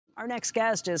Our next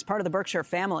guest is part of the Berkshire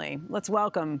family. Let's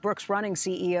welcome Brooks Running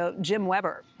CEO Jim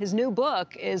Weber. His new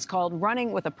book is called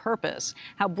Running with a Purpose: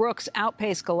 How Brooks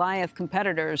Outpaced Goliath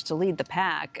Competitors to Lead the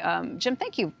Pack. Jim,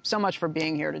 thank you so much for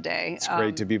being here today. It's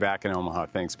great to be back in Omaha.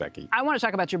 Thanks, Becky. I want to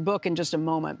talk about your book in just a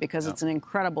moment because it's an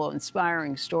incredible,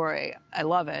 inspiring story. I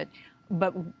love it.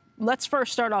 But let's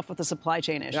first start off with the supply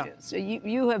chain issues.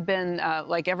 You have been,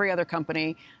 like every other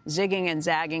company, zigging and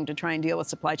zagging to try and deal with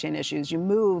supply chain issues. You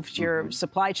moved your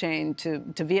supply chain to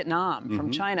Vietnam from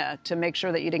China to make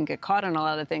sure that you didn't get caught in a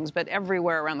lot of things, but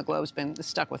everywhere around the globe has been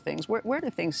stuck with things. Where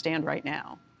do things stand right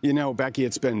now? You know, Becky,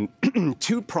 it's been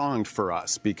two-pronged for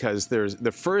us because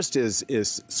the first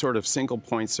is sort of single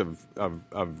points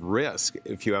of risk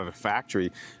if you have a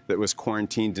factory that was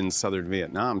quarantined in southern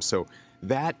Vietnam. So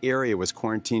that area was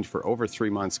quarantined for over 3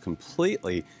 months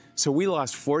completely. So we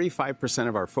lost 45%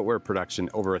 of our footwear production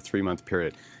over a 3-month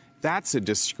period. That's a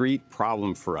discrete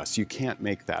problem for us. You can't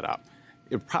make that up.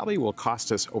 It probably will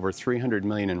cost us over $300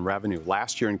 million in revenue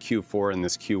last year in Q4 and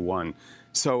this Q1.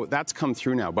 So that's come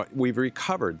through now, but we've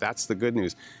recovered. That's the good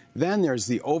news. Then there's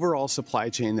the overall supply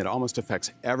chain that almost affects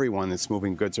everyone that's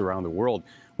moving goods around the world.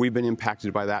 We've been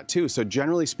impacted by that too. So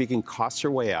generally speaking, costs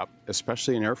are way up,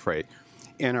 especially in air freight.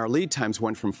 And our lead times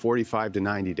went from 45 to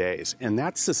 90 days, and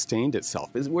that sustained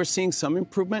itself. We're seeing some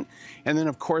improvement, and then,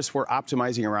 of course, we're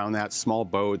optimizing around that, small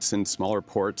boats and smaller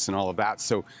ports and all of that.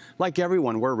 So, like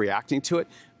everyone, we're reacting to it.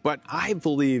 But I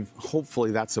believe, hopefully,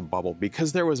 that's a bubble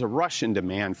because there was a rush in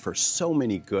demand for so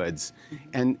many goods.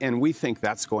 And we think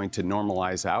that's going to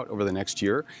normalize out over the next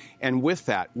year. And with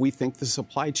that, we think the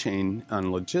supply chain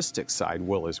on logistics side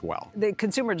will as well. The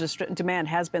consumer demand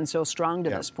has been so strong to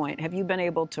this point. Have you been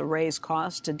able to raise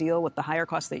costs to deal with the higher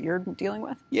costs that you're dealing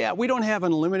with? Yeah, we don't have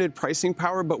unlimited pricing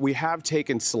power, but we have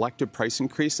taken selective price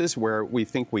increases where we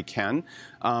think we can.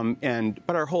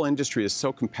 But our whole industry is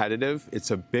so competitive.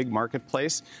 It's a big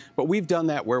marketplace. But we've done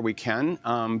that where we can,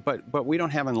 but we don't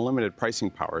have unlimited pricing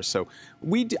power. So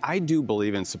I do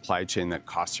believe in supply chain that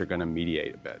costs are going to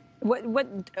mediate a bit.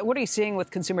 What are you seeing with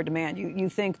consumer demand? You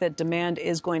think that demand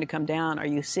is going to come down. Are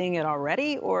you seeing it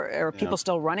already, or are people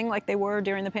still running like they were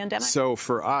during the pandemic? So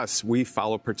for us, we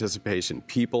follow participation.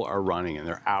 People are running, and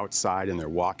they're outside, and they're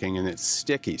walking, and it's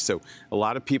sticky. So a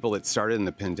lot of people that started in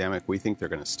the pandemic, we think they're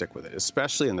going to stick with it,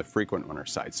 especially in the frequent runner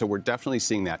side. So we're definitely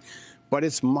seeing that. But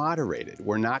it's moderated.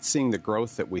 We're not seeing the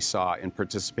growth that we saw in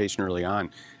participation early on.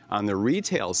 On the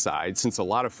retail side, since a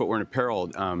lot of footwear and apparel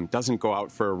doesn't go out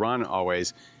for a run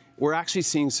always, we're actually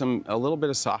seeing a little bit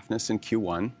of softness in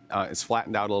Q1. It's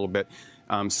flattened out a little bit.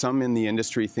 Some in the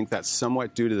industry think that's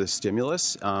somewhat due to the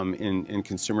stimulus in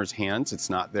consumers' hands. It's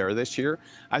not there this year.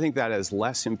 I think that has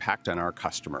less impact on our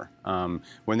customer.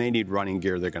 When they need running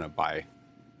gear, they're going to buy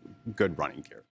good running gear.